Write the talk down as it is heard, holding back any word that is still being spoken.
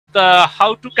the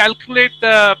how to calculate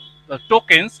the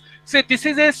tokens. So this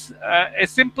is a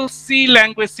simple C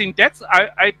language syntax.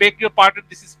 I beg your pardon.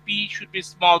 This is P, should be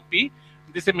small p.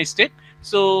 This is a mistake.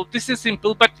 So this is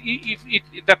simple. But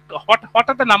what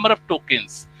are the number of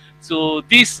tokens? So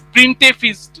this printf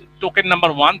is token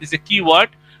number 1. This is a keyword.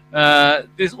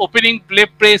 This opening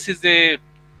left brace is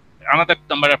another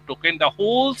number of token. The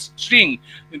whole string,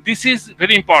 this is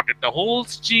very important. The whole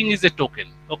string is a token.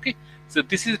 Okay. So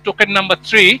this is token number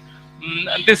 3.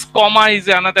 This comma is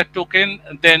another token.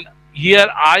 Then here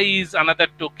I is another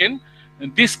token.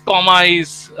 This comma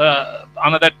is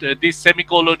another. This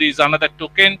semicolon is another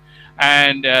token.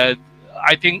 And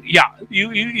I think, yeah,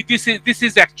 this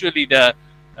is actually the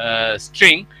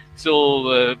string.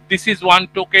 So this is one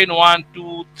token. 1,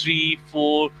 2, 3,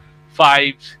 4,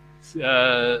 5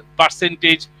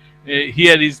 percentage.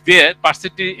 Here is there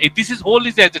percentage. This is whole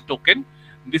is as a token.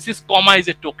 This is comma is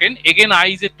a token. Again I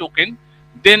is a token.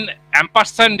 Then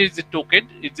ampersand is a token.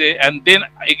 And then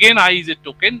again I is a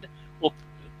token. Of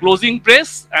closing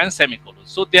brace and semicolon.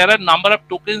 So there are number of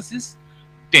tokens is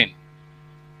 10.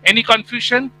 Any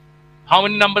confusion? How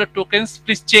many number of tokens?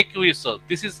 Please check yourself.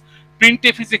 This is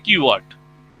printf is a keyword.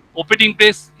 Opening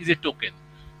brace is a token.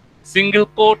 Single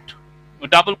quote,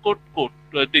 double quote, quote.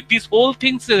 These whole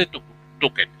things is a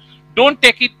token. Don't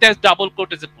take it as double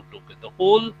quote as a token. The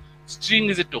whole string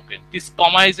is a token. This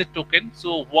comma is a token.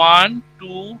 So 1,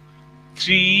 2,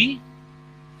 3,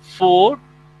 4,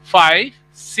 5,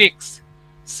 6,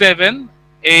 7,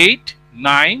 8,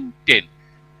 9, 10.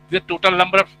 The total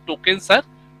number of tokens are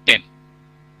 10.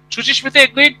 Shuchishmita,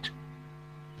 agreed?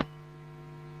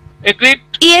 Agreed?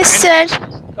 Yes, sir.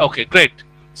 Okay, great.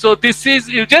 So this is,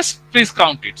 you just please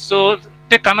count it. So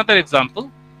take another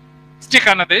example. Take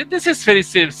another. This is very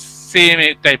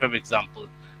same type of example.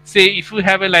 Say if you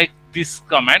have a like this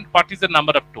command, what is the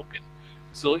number of token?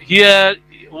 So here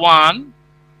 1,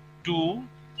 2,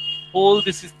 whole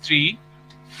this is 3,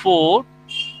 4,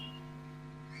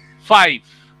 5,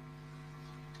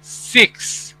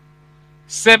 6,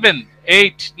 7,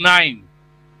 8, 9,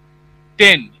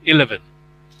 10, 11.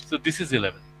 So this is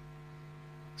 11.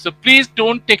 So please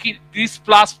don't take it. This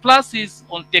plus plus is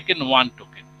on taken 1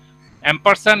 token.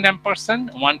 Ampersand, ampersand,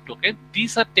 1 token.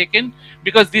 These are taken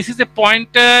because this is a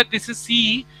pointer. This is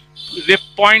C, the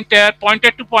pointer, pointer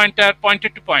to pointer, pointer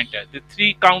to pointer. The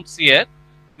 3 counts here.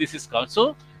 This is count.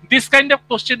 So this kind of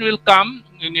question will come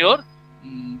in your.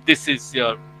 This is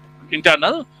your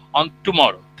internal on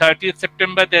tomorrow, 30th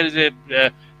September. There is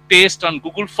a test on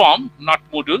Google Form, not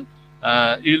Moodle.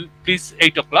 You'll please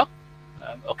 8 o'clock.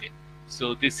 Okay.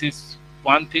 So this is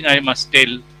one thing I must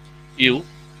tell you.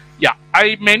 Yeah,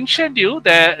 I mentioned you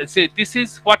that say this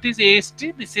is what is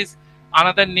AST. This is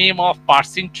another name of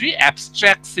parsing tree,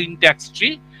 abstract syntax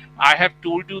tree. I have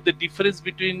told you the difference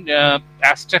between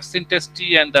abstract syntax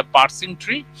tree and the parsing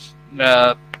tree.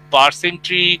 Parsing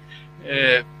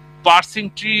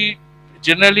tree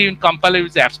generally in compiler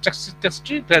is abstract syntax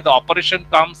tree, where the operation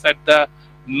comes at the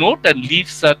node and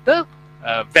leaves at the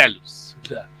values.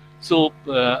 So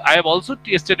I have also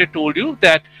yesterday told you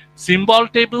that symbol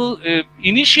table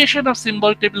initiation of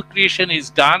symbol table creation is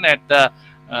done at the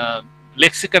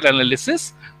lexical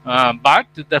analysis, but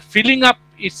the filling up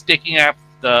is taking up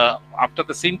after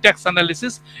the syntax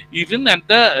analysis, even at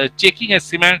the checking a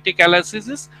semantic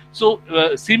analysis. So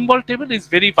symbol table is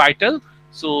very vital.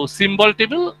 So symbol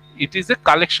table, it is a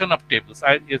collection of tables.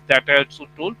 That I also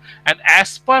told. And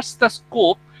as per the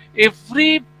scope,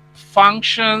 every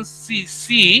function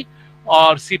C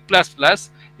or C++,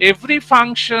 every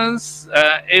functions,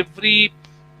 every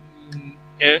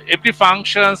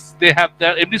functions, they have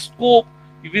their every scope,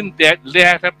 even that they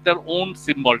have their own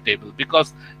symbol table,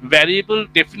 because variable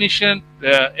definition,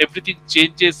 everything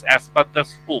changes as per the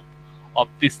scope of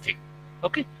this thing.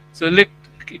 Okay, so it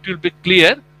will be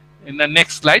clear in the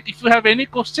next slide. If you have any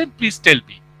question, please tell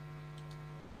me.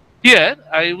 Here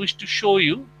I wish to show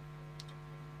you.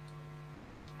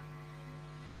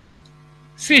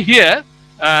 See here,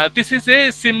 this is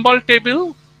a symbol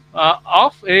table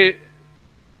of a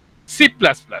C++.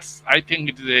 I think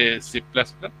it is a C++.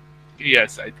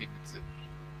 Yes, I think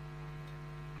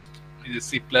it's a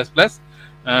C++.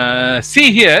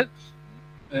 See here,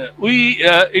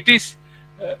 it is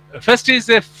first is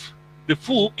the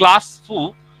foo class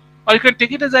foo, or you can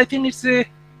take it as, I think it's a,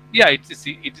 yeah, it is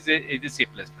a C++.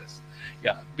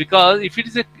 Yeah, because if it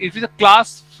is a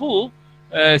class foo,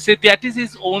 say that is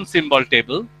his own symbol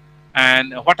table,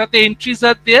 and what are the entries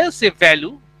are there? Say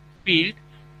value, field,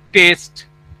 test,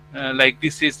 like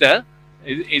this is a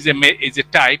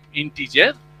type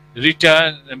integer,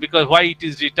 return, because why it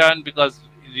is returned, because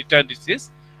return this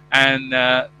is, and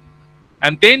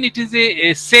and then it is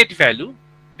a set value.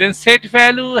 Then set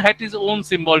value had its own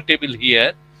symbol table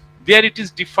here. There it is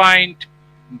defined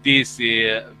this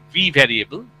v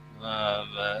variable,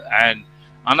 and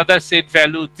another set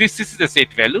value. This is the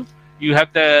set value. You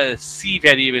have the c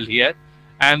variable here,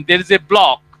 and there is a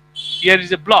block. Here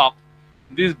is a block.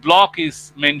 This block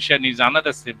is mentioned is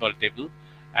another symbol table,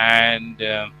 and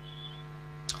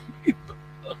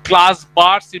class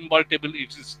bar symbol table,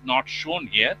 it is not shown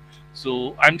here.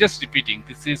 So I'm just repeating,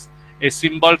 this is a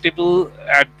symbol table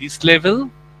at this level,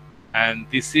 and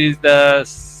this is the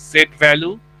set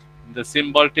value. The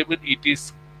symbol table, it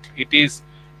is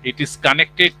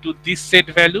connected to this set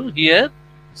value here.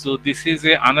 So this is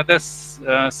another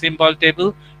symbol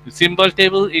table. The symbol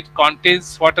table, it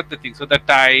contains what are the things, so the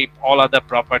type, all other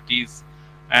properties,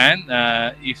 and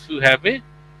if you have a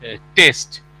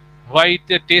test. Why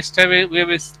the test we have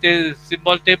a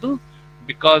symbol table?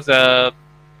 Because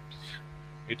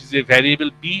it is a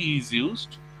variable b is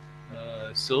used.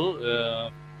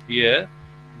 Here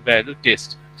value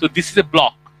test. So this is a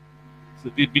block.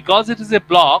 So because it is a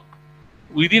block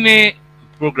within a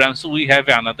program, so we have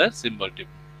another symbol table.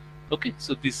 Okay,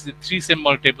 so this is 3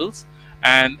 symbol tables,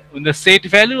 and in the set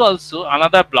value also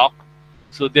another block.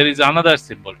 So there is another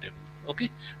symbol table. Okay,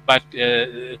 but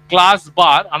class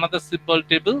bar, another symbol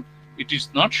table, it is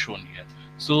not shown here.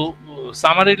 So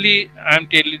summarily, I am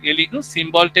telling you,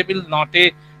 symbol table not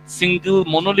a single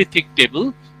monolithic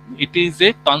table. It is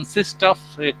a consist of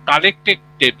collected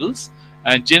tables,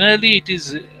 and generally it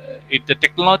is the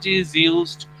technology is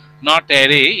used not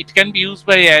array. It can be used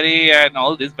by array and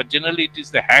all this, but generally it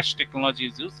is the hash technology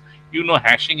is used. You know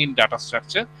hashing in data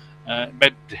structure,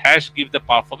 but hash give the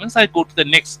performance. I go to the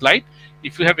next slide.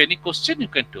 If you have any question, you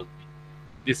can tell me.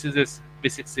 This is a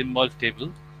basic symbol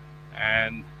table.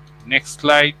 And next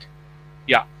slide.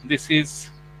 Yeah, this is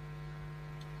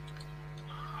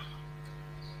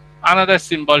another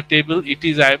symbol table. It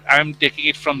is I am taking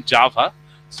it from Java.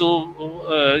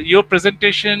 So your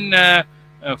presentation,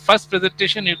 first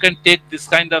presentation, you can take this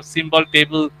kind of symbol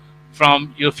table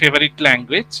from your favorite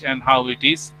language and how it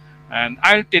is. And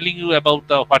I'm telling you about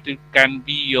what it can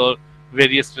be your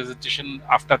various presentation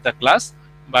after the class.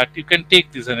 But you can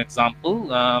take this as an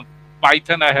example.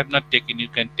 Python I have not taken. You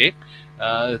can take.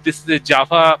 This is a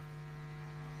Java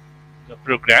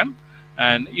program,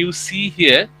 and you see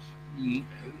here,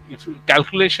 if you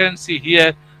calculation, see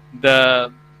here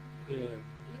the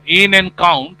in and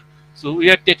count. So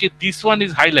we are taking, this one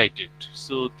is highlighted.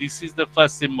 So this is the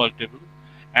first symbol table,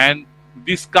 and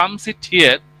this comes it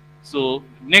here. So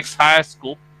next higher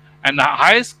scope, and the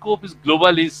highest scope is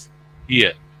global is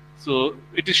here. So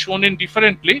it is shown in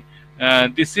differently.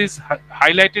 This is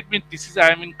highlighted means this is I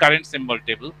am in current symbol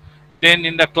table. Then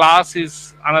in the class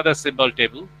is another symbol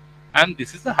table, and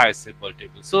this is the highest symbol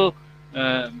table. So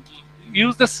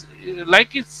use this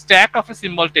like a stack of a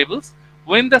symbol tables.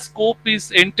 When the scope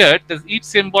is entered, each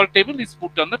symbol table is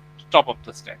put on the top of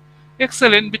the stack.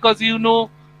 Excellent, because you know,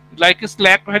 like a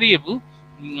slack variable,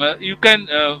 you can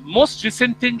most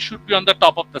recent thing should be on the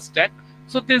top of the stack.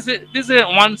 So this is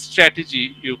one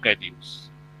strategy you can use.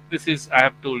 This is I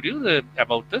have told you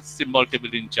about the symbol table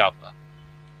in Java.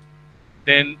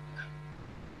 Then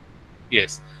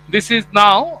yes, this is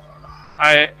now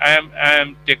I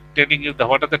am telling you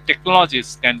what are the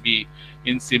technologies can be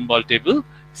in symbol table.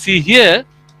 See here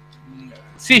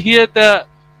the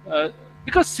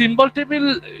because symbol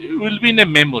table will be in a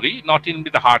memory, not in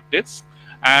the hard disk,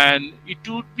 and it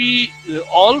would be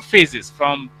all phases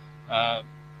from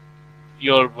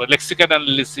your lexicon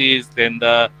analysis, then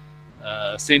the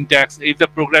syntax. If the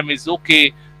program is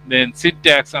okay, then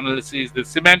syntax analysis, the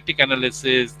semantic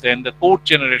analysis, then the code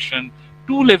generation.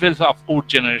 2 levels of code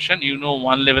generation. You know,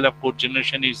 one level of code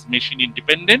generation is machine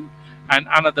independent, and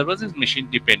another was is machine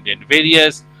dependent.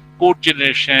 Various code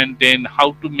generation, then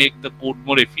how to make the code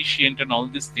more efficient and all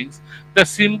these things. The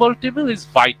symbol table is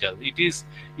vital. It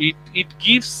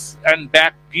gives and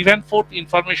give and forth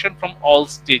information from all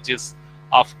stages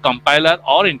of compiler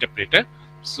or interpreter.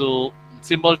 So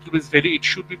symbol table is it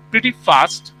should be pretty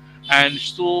fast, and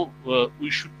so we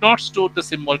should not store the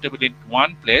symbol table in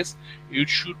one place. It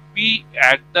should be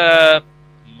at the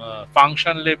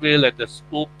function level, at the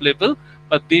scope level,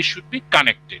 but they should be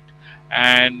connected.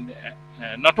 And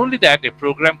not only that, a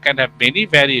program can have many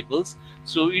variables,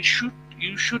 so you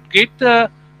should get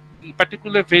the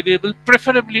particular variable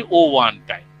preferably O1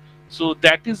 time. So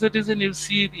that is the reason you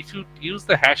see if you use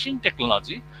the hashing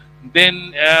technology,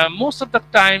 then most of the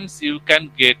times you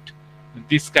can get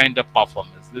this kind of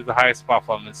performance. This is the highest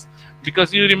performance,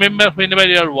 because you remember whenever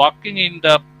you are working in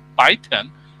the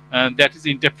Python, that is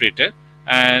interpreter,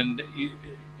 and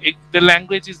the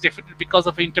language is definitely, because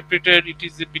of interpreter, it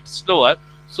is a bit slower.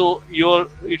 So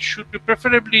it should be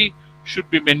preferably should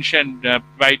be mentioned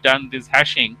by done this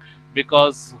hashing,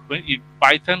 because when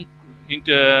Python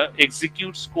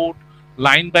executes code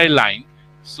line by line,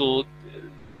 so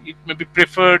it may be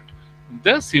preferred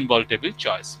the symbol table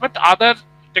choice. But other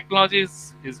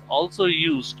technologies is also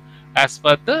used as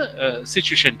per the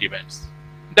situation demands.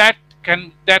 That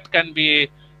can be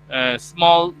a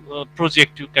small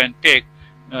project you can take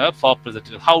for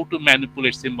presentation, how to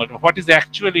manipulate symbol, what is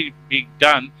actually being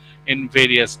done in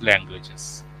various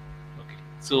languages. Okay,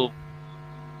 so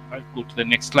I'll go to the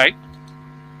next slide.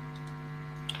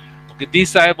 Okay,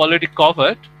 this I have already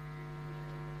covered.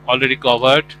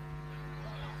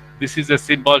 This is a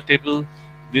symbol table.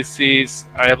 This is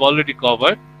I have already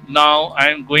covered. Now I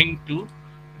am going to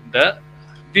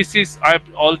this is I'm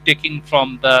all taking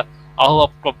from the Aho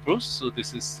of Coprus. So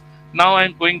this is, now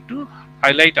I'm going to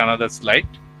highlight another slide.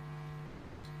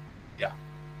 Yeah,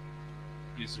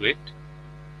 please wait.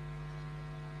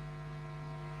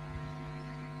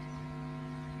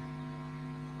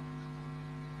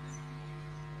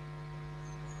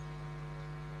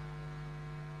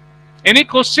 Any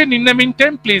question in the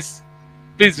meantime? Please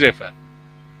refer.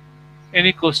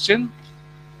 Any question?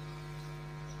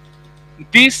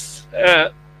 This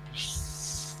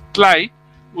slide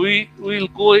we will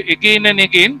go again and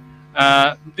again.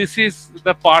 This is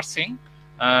the parsing.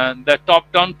 The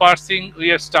top-down parsing we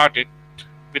have started,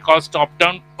 because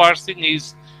top-down parsing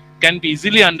can be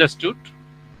easily understood.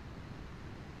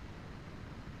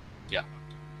 Yeah.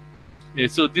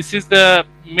 So this is the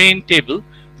main table.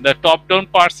 The top-down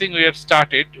parsing we have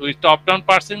started. With top-down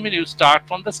parsing means you start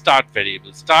from the start variable.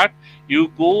 You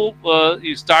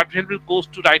start variable goes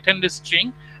to right-hand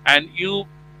string, and you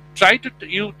try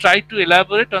to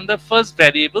elaborate on the first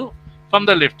variable from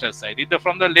the left-hand side. Either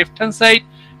from the left-hand side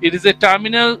it is a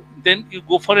terminal, then you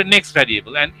go for a next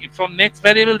variable, and from next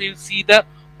variable you see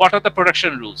what are the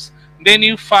production rules. Then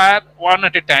you fire one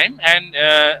at a time, and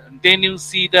then you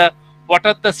see what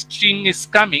are the string is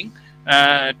coming.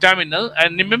 Terminal,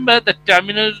 and remember the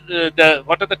terminal,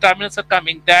 what are the terminals are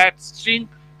coming, that string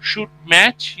should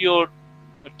match your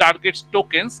target's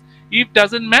tokens. If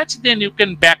doesn't match, then you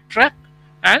can backtrack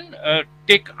and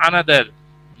take another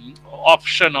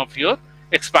option of your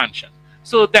expansion.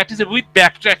 So that is with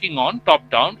backtracking on top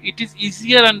down. It is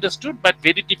easier understood but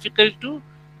very difficult to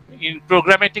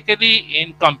programmatically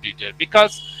in computer,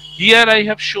 because here I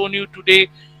have shown you today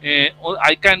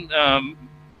I can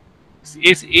A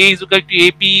is equal to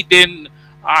AB, then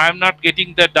I am not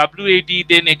getting the WAD,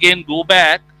 then again go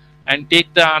back and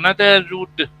take the another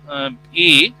route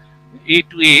A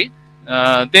to A,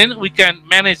 then we can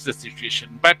manage the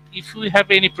situation. But if we have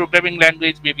any programming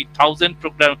language, maybe 1,000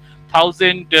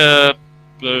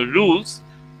 rules,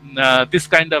 this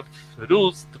kind of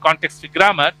rules, the context-free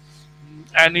grammar,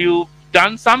 and you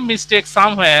done some mistakes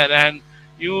somewhere and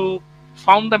you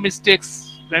found the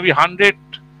mistakes maybe 100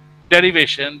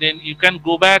 derivation, then you can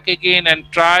go back again and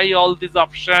try all these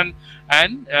options,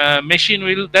 and machine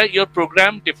will, your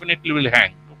program definitely will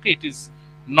hang. Okay, it is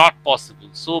not possible.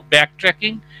 So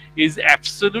backtracking is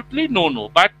absolutely no,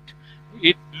 but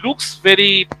it looks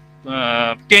very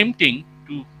tempting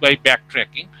by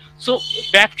backtracking. So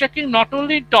backtracking not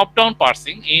only top-down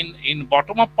parsing, in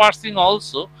bottom-up parsing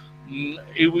also,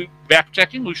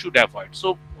 backtracking we should avoid.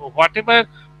 So whatever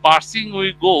parsing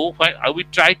we go, we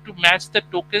try to match the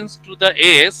tokens to the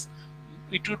AS,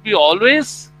 it would be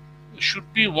always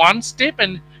should be one step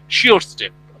and sure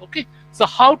step. Okay, so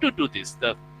how to do this?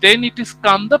 Then it is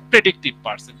come the predictive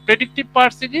parsing. Predictive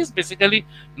parsing is basically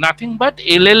nothing but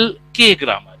LLK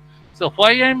grammar. So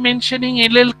why I am mentioning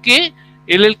LLK?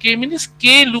 LLK means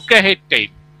K look ahead type,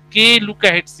 K look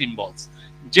ahead symbols.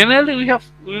 Generally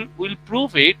we will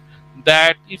prove it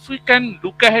that if we can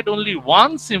look ahead only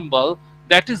one symbol,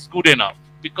 that is good enough,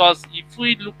 because if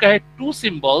we look at two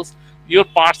symbols, your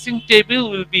parsing table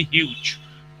will be huge.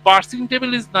 Parsing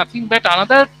table is nothing but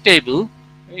another table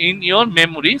in your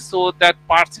memory. So that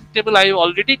parsing table, I have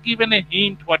already given a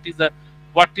hint what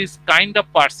is kind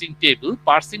of parsing table.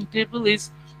 Parsing table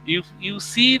is you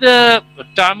see the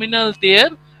terminal there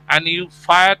and you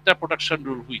fire the production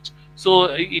rule which. So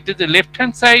it is the left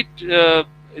hand side the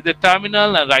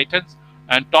terminal, and right hand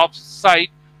and top side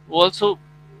also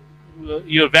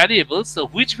your variables. So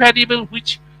which variable,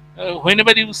 which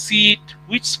whenever you see it,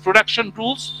 which production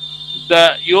rules,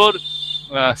 your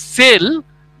cell,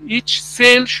 each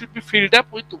cell should be filled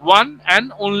up with one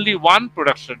and only one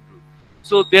production rule.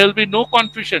 So there will be no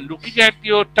confusion looking at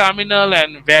your terminal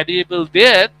and variable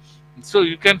there, so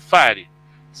you can fire it.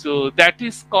 So that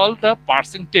is called the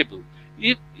parsing table.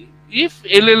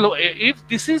 if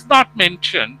this is not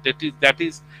mentioned, that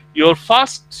is your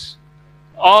first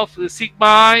of sigma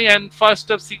I and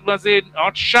first of sigma z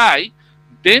not shy,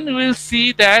 then we will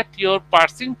see that your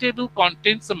parsing table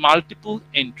contains multiple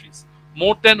entries,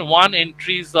 more than one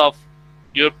entries of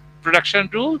your production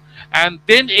rule, and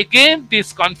then again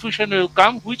this confusion will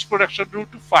come which production rule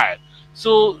to fire.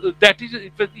 So that is,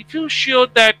 if you show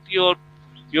that your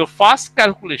first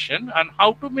calculation and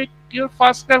how to make your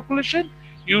first calculation,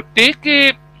 you take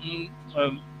a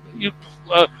you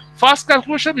first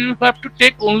calculation you have to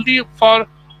take only for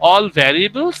all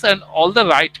variables and all the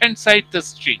right hand side the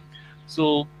string.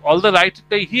 So all the right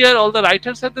here, all the right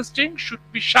hand side the string should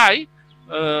be shy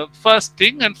first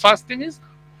thing, and first thing is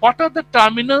what are the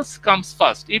terminals comes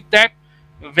first. If that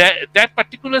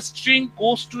particular string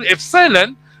goes to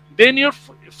epsilon, then your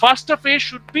first of A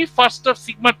should be first of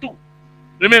sigma 2.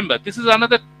 Remember, this is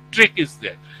another trick is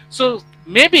there. So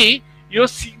maybe your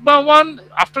sigma 1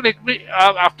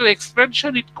 after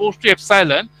expansion it goes to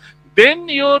epsilon, then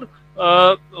your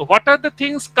what are the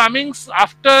things coming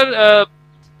after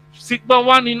sigma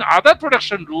 1 in other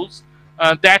production rules,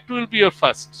 that will be your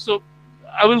first. So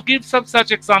I will give some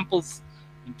such examples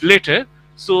later.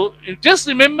 So just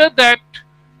remember that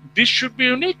this should be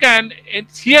unique, and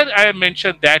here I have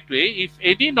mentioned that way. If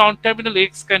any non-terminal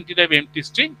x can derive empty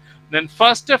string, then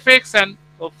first of x and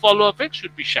follow of x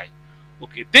should be shy.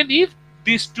 Okay, then if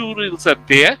these two rules are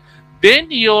there, then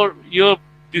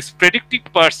this predictive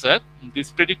parser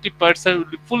will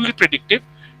be fully predictive,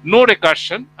 no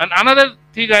recursion. And another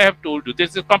thing I have told you,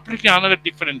 there's a completely another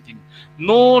different thing.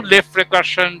 No left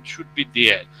recursion should be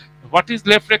there. What is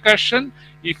left recursion?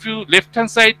 If you left hand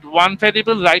side one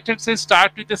variable, right hand side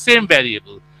start with the same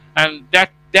variable, and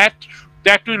that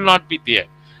will not be there.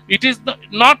 It is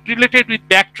not related with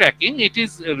backtracking. It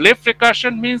is left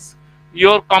recursion means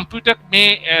your computer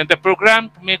may the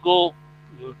program may go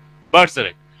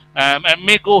berserk and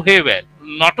may go haywire.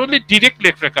 Not only direct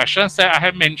left recursions, I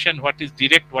have mentioned what is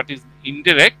direct, what is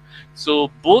indirect. So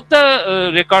both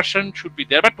the recursion should be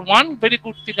there. But one very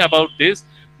good thing about this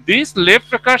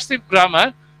left recursive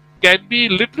grammar can be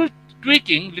little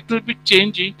tweaking, little bit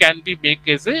changing, can be made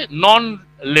as a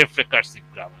non-left recursive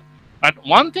grammar. And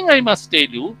one thing I must tell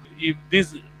you, if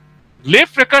this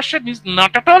left recursion is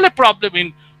not at all a problem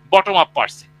in bottom-up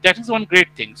parsing. That is one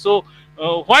great thing. So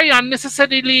why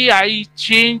unnecessarily I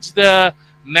change the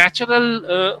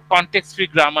natural context-free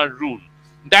grammar rule?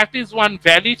 That is one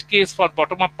valid case for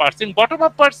bottom-up parsing.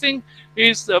 Bottom-up parsing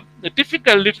is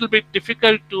little bit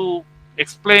difficult to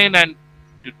explain and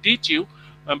to teach you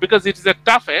because it is the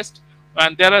toughest,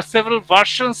 and there are several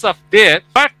versions of there.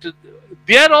 But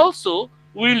there also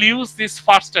we will use this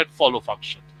first and follow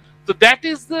function. So that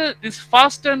is this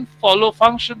first and follow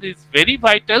function is very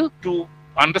vital to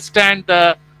understand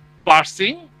the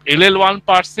parsing, LL1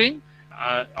 parsing.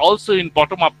 Also in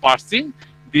bottom-up parsing,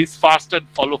 this first and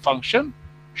follow function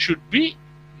should be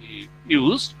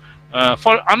used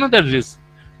for another reason,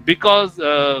 because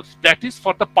that is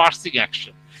for the parsing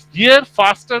action. Here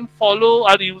first and follow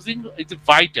are using, it's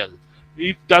vital.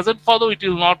 If it doesn't follow, it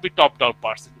will not be top-down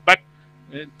parsing. But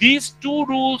these two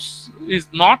rules is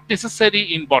not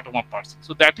necessary in bottom-up parsing.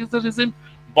 So that is the reason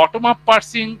bottom-up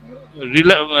parsing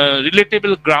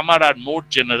relatable grammar are more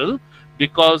general,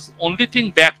 because only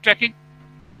thing backtracking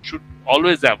should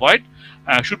always avoid,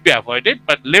 should be avoided.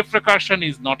 But left recursion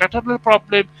is not at all a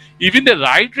problem. Even the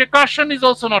right recursion is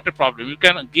also not a problem. You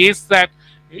can guess that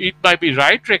it might be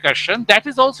right recursion. That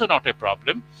is also not a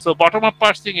problem. So bottom-up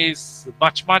parsing is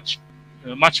much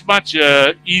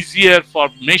easier for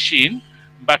machine,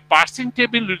 but parsing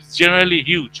table is generally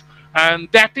huge, and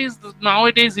that is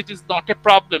nowadays it is not a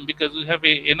problem because we have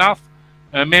enough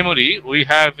memory. We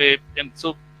have and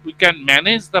so we can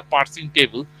manage the parsing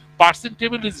table. Parsing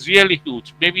table is really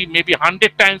huge, maybe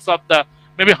 100 times of the,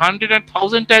 maybe 100 and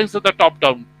 1,000 times of the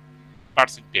top-down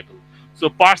parsing table. So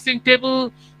parsing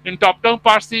table in top-down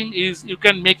parsing is, you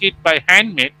can make it by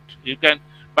handmade, you can,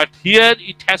 but here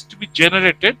it has to be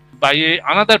generated by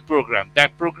another program.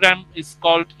 That program is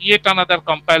called yet another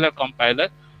compiler.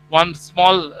 One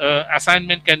small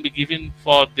assignment can be given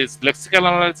for this lexical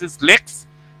analysis, Lex.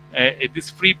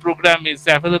 This free program is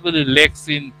available in Lex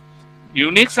in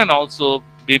Unix and also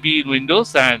maybe in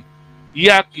Windows. And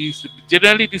yeah, is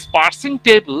generally this parsing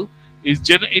table is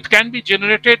it can be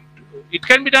generated. It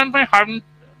can be done by hand,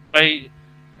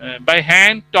 by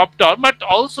hand top down, but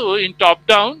also in top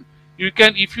down you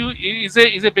can, if you is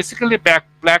a basically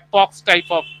black box type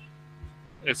of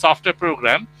a software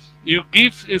program. You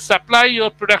supply your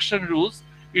production rules,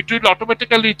 it will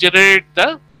automatically generate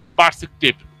the parsing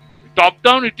table. Top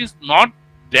down it is not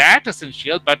that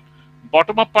essential, but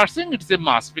Bottom-up parsing, it's a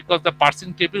must because the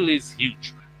parsing table is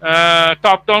huge.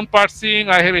 Top-down parsing,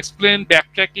 I have explained.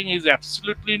 Backtracking is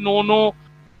absolutely no.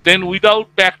 Then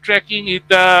without backtracking, if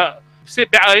the say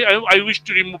I wish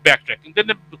to remove backtracking,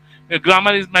 then the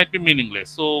grammar might be meaningless.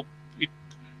 So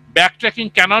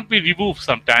backtracking cannot be removed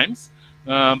sometimes,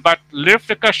 but left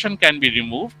recursion can be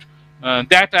removed.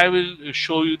 That I will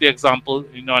show you the example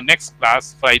in our next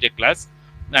class, Friday class.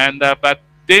 And but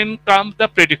then comes the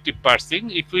predictive parsing.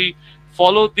 If we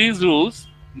follow these rules,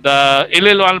 the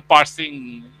LL1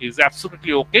 parsing is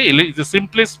absolutely okay. It's the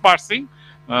simplest parsing.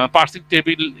 Parsing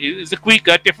table is a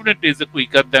quicker, definitely is a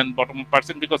quicker than bottom-up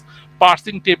parsing because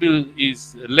parsing table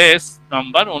is less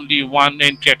number, only one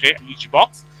entry at each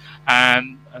box.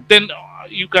 And then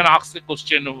you can ask the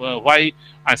question why.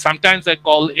 And sometimes I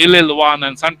call LL1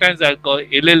 and sometimes I call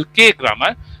LLK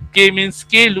grammar. K means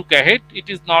K, look ahead. It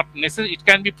is not necessary. It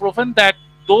can be proven that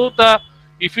though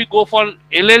if we go for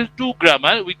LL2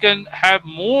 grammar, we can have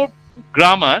more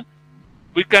grammar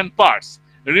we can parse.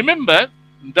 Remember,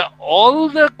 all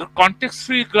the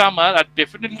context-free grammar are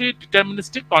definitely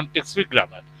deterministic context-free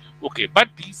grammar. Okay, but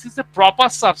this is a proper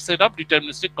subset of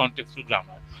deterministic context-free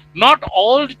grammar. Not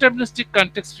all deterministic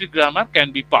context-free grammar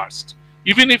can be parsed.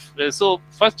 Even if so,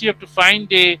 first you have to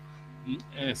find a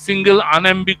single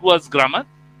unambiguous grammar.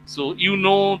 So you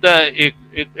know a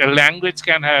language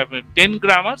can have 10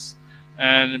 grammars,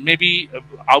 and maybe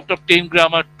out of 10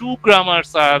 grammar, 2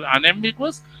 grammars are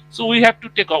unambiguous. So we have to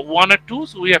take 1 or 2.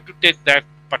 So we have to take that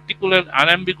particular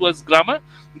unambiguous grammar.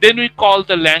 Then we call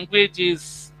the language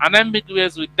is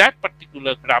unambiguous with that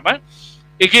particular grammar.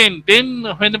 Again, then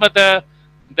whenever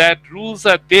that rules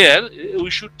are there, we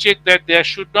should check that there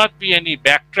should not be any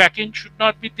backtracking, should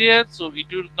not be there. So it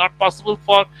is not possible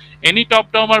for any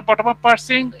top-down or bottom-up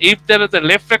parsing. If there is a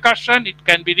left recursion, it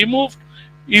can be removed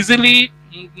easily.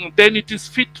 Then it is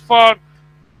fit for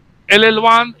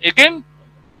LL1. Again,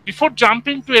 before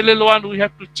jumping to LL1, we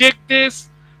have to check this.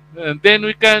 Then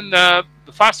we can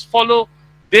first follow.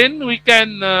 Then we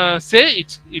can say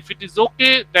if it is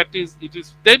okay. That is, it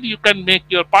is. Then you can make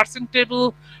your parsing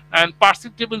table. And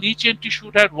parsing table, each entry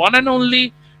should have one and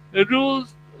only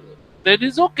rules. That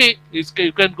is okay.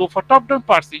 You can go for top-down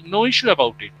parsing. No issue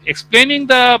about it. Explaining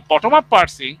the bottom-up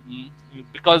parsing,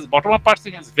 because bottom-up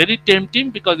parsing is very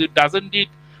tempting because it doesn't need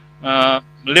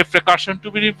left recursion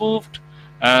to be removed.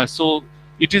 So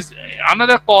it is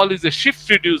another call is a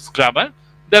shift-reduced grammar.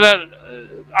 There are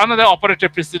another operator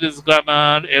precedence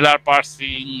grammar, LR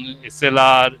parsing,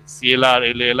 SLR,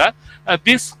 CLR, LLR.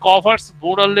 This covers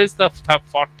more or less the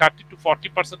 30 to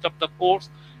 40% of the course.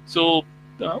 So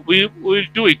we will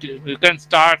do it. We can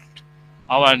start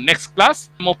our next class.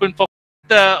 I'm open for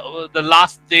the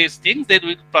last day's things. Then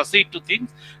we proceed to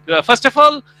things. First of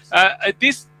all,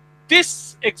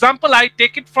 this example I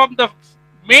take it from the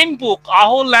main book,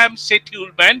 Aho Lamb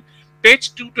Settlement,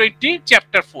 page 220,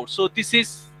 chapter 4. So this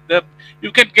is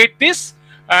you can get this,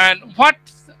 and what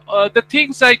the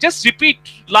things I just repeat,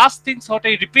 last things what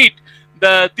I repeat,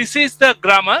 this is the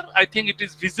grammar. I think it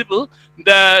is visible.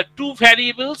 The two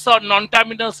variables or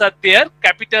non-terminals are there,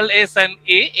 capital S and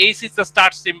A. S is the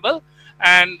start symbol,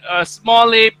 and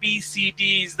small a, B, C,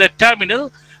 D is the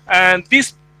terminal. And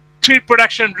these three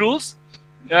production rules,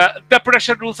 the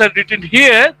production rules are written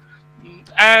here,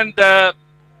 and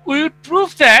we would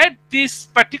prove that this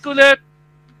particular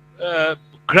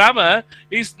grammar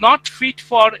is not fit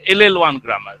for LL1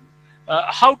 grammar.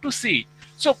 How to see it?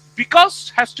 So because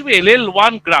has to be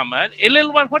LL1 grammar.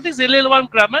 LL1, what is LL1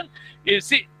 grammar? You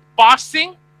see,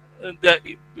 parsing, the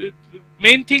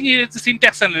main thing is the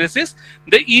syntax analysis.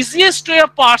 The easiest way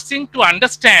of parsing to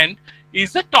understand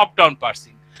is the top-down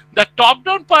parsing. The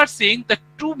top-down parsing, the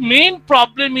two main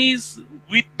problem is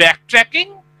with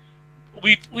backtracking.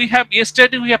 We have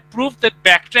yesterday we have proved that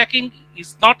backtracking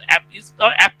is not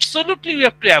absolutely we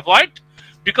have to avoid,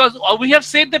 because we have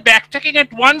said the backtracking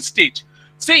at one stage.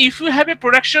 Say if you have a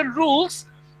production rules,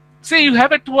 say you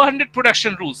have a 200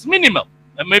 production rules minimum,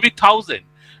 maybe 1000,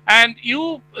 and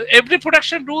every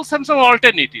production rules have some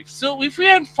alternatives. So if we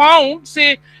have found,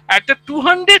 say at the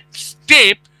 200th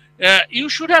step, you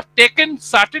should have taken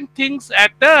certain things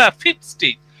at the 5th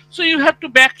stage. So you have to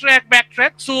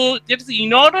backtrack. So that is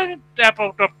inordinate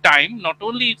amount of time. Not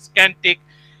only it can take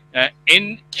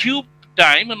n cube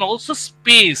time and also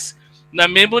space, the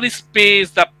memory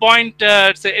space, the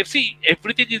pointer. See,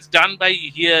 everything is done by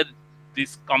here.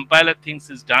 This compiler things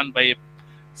is done by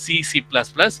C++.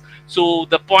 So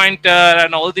the pointer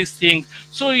and all these things.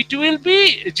 So it will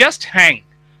be just hang.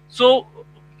 So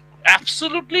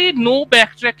absolutely no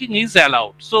backtracking is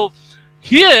allowed. So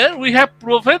here we have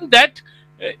proven that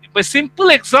by simple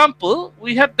example,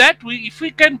 we have that if we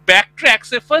can backtrack,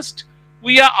 say first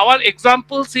our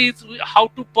examples is how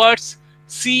to parse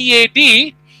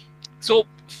CAD. So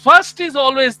first is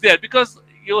always there because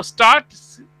you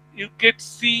get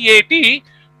CAD.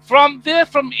 From there,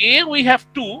 from A we have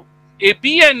two, A,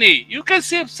 B and A. You can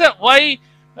say, sir, why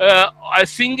a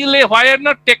single A, why I have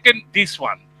not taken this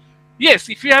one? Yes,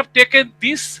 if you have taken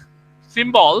this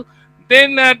symbol,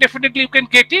 then definitely you can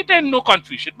get it and no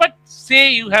confusion. But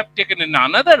say you have taken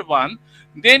another one,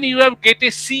 then you have get a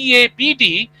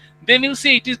CABD, then you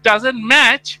say it doesn't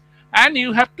match, and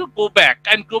you have to go back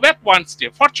one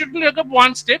step. Fortunately, you have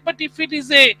one step, but if it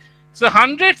is a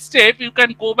 100 step, you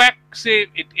can go back, say,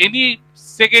 at any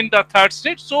second or third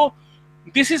step. So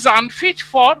this is unfit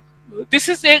for,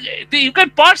 you can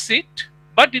parse it,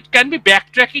 but it can be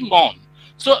backtracking on.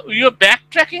 So your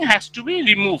backtracking has to be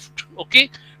removed, okay?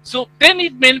 So then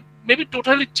it may maybe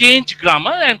totally change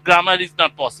grammar, and grammar is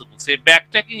not possible. Say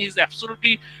backtracking is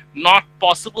absolutely not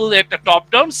possible at the top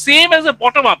down, same as a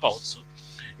bottom up also.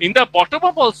 In the bottom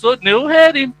up also,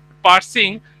 nowhere in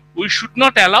parsing we should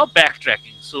not allow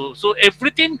backtracking. So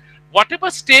everything,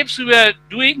 whatever steps we are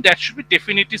doing, that should be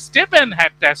definitive step, and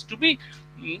has to be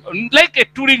like a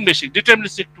Turing machine,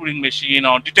 deterministic Turing machine,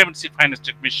 or deterministic finite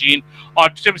state machine, or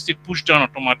deterministic push down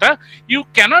automata. You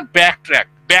cannot backtrack.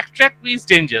 Backtrack is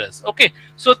dangerous. Okay,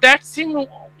 so that thing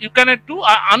you cannot do.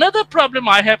 Another problem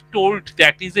I have told,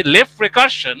 that is a left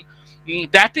recursion.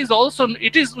 That is also,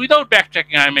 it is without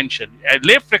backtracking. I mentioned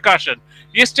left recursion.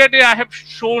 Yesterday I have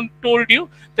told you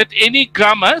that any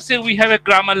grammar, say we have a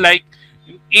grammar like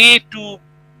A to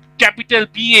capital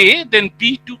BA, then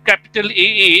B to capital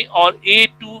AA, or A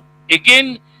to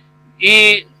again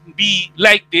AB,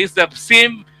 like this, the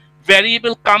same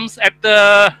variable comes at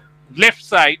the left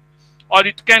side, or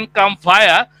it can come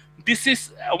via, this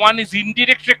is, one is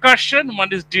indirect recursion,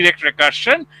 one is direct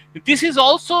recursion. This is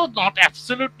also not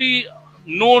absolutely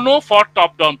no for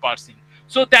top down parsing.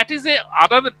 So that is a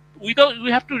other, we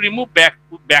have to remove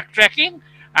backtracking,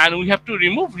 and we have to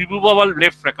remove removable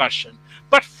left recursion.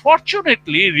 But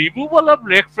fortunately, removal of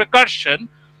left recursion,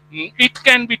 it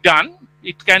can be done.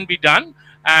 It can be done,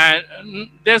 and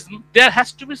there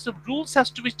has to be some rules has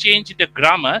to be changed in the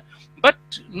grammar, but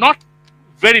not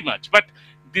very much. But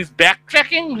this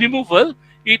backtracking removal,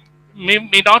 it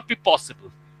may not be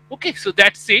possible. Okay, so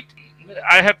that's it.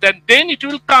 I have done. Then it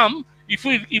will come if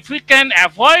we can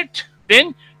avoid.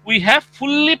 Then we have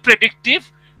fully predictive,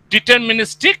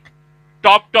 deterministic,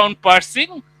 top-down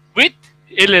parsing with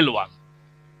LL1.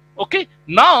 Okay,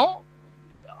 now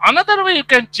another way you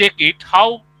can check it,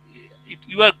 how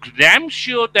you are damn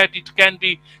sure that it can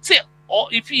be, say,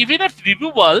 even if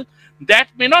removal, that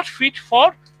may not fit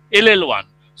for LL1.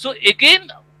 So again,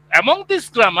 among this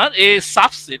grammar, a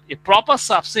subset, a proper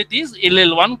subset is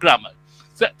LL1 grammar.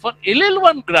 So for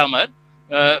LL1 grammar,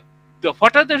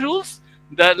 what are the rules?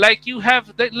 Like you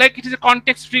have, like it is a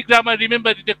context-free grammar.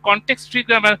 Remember, it is a context-free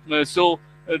grammar.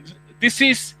 This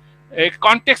is a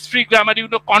context-free grammar. You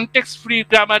know, context-free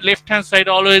grammar, left-hand side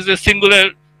always a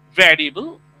singular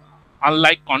variable,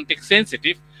 unlike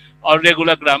context-sensitive or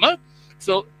regular grammar.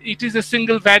 So it is a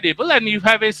single variable, and you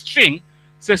have a string.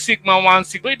 So sigma 1,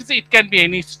 sigma. It can be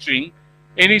any string,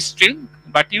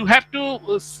 but you have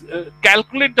to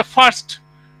calculate the first.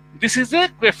 This is a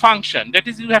function. That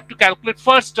is, you have to calculate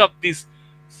first of these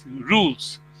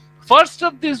rules. First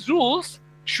of these rules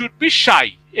should be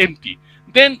shy, empty.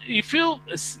 Then if you,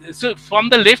 so from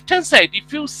the left hand side,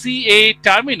 if you see a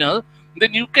terminal,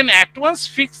 then you can at once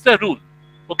fix the rule.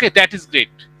 Okay, that is great.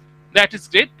 That is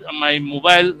great. My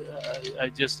mobile, I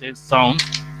just heard sound.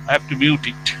 I have to mute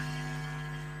it.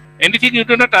 Anything you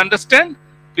do not understand,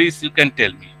 please you can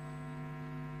tell me.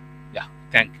 Yeah,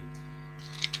 thank you.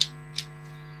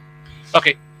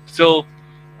 Okay, so,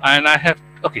 and I have,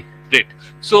 okay, great.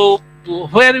 So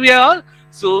where we are,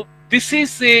 so this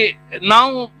is a,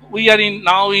 now we are in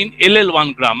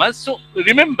LL1 grammar. So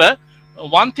remember,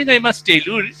 one thing I must tell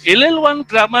you, LL1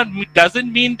 grammar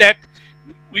doesn't mean that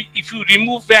if you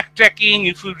remove backtracking,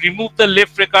 if you remove the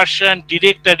left recursion,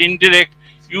 direct or indirect,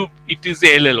 it is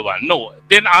a LL1. No.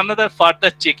 Then another further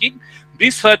checking.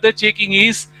 This further checking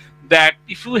is that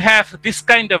if you have this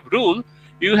kind of rule,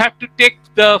 you have to take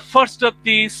the first of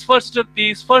these, first of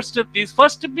these, first of these,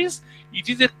 first of these. It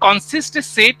is a consistent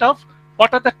set of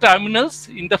what are the terminals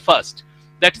in the first.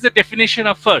 That is the definition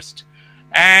of first.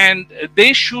 And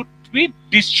they should be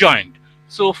disjoint.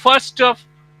 So first of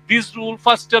this rule,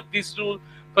 first of this rule,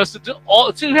 first of the,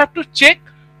 all. So you have to check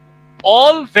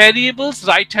all variables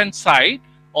right hand side,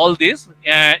 all this,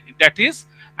 that is,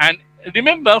 and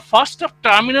remember, first of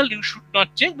terminal you should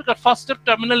not check, because first of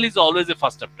terminal is always a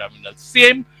first of terminal.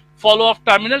 Same follow of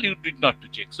terminal you did not to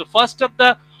check. So first of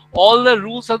the, all the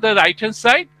rules of the right hand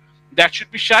side, that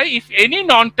should be shy. If any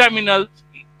non-terminal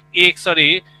X or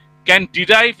A can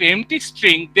derive empty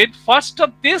string, then first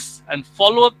of this and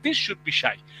follow up this should be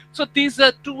shy. So these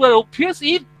two are obvious.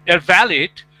 If they're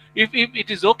valid, if it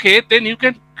is okay, then you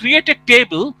can create a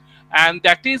table, and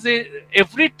that is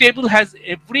every table has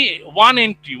every one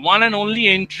entry, one and only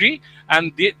entry,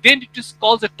 and then it is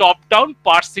called a top-down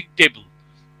parsing table.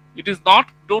 It is not,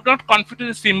 do not confuse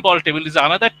the symbol table. It is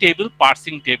another table,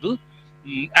 parsing table,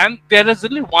 and there is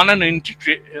only one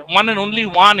and only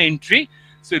one entry.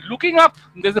 So looking up,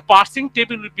 there's a parsing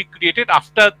table will be created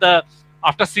after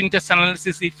syntax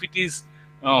analysis. If it is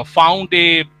found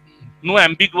a no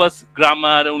ambiguous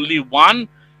grammar, only one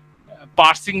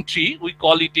parsing tree, we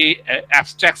call it a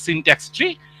abstract syntax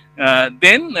tree.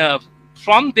 Then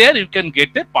from there you can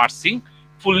get the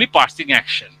fully parsing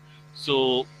action.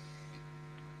 So,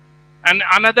 and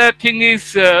another thing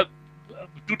is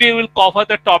today we'll cover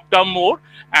the top-down mode,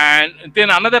 and then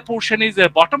another portion is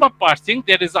bottom-up parsing.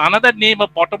 There is another name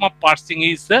of bottom-up parsing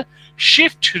is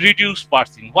shift reduce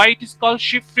parsing. Why it is called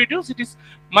shift reduce? It is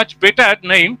much better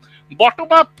name.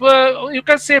 Bottom-up, you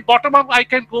can say bottom-up, I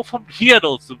can go from here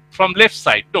also, from left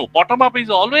side. No, bottom-up is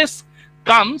always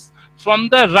comes from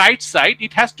the right side.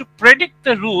 It has to predict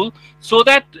the rule so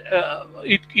that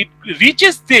it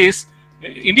reaches this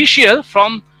initial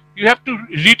from, you have to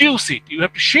reduce it. You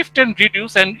have to shift and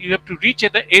reduce, and you have to reach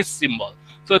at the S symbol.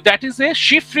 So that is a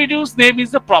shift reduce name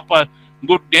is the proper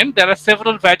good name. There are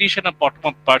several variations of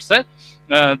bottom-up parser.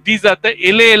 These are the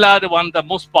LALR one, the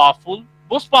most powerful.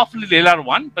 Most powerful is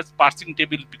LR1, but parsing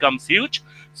table becomes huge.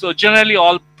 So generally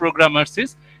all programmers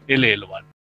is LAL1.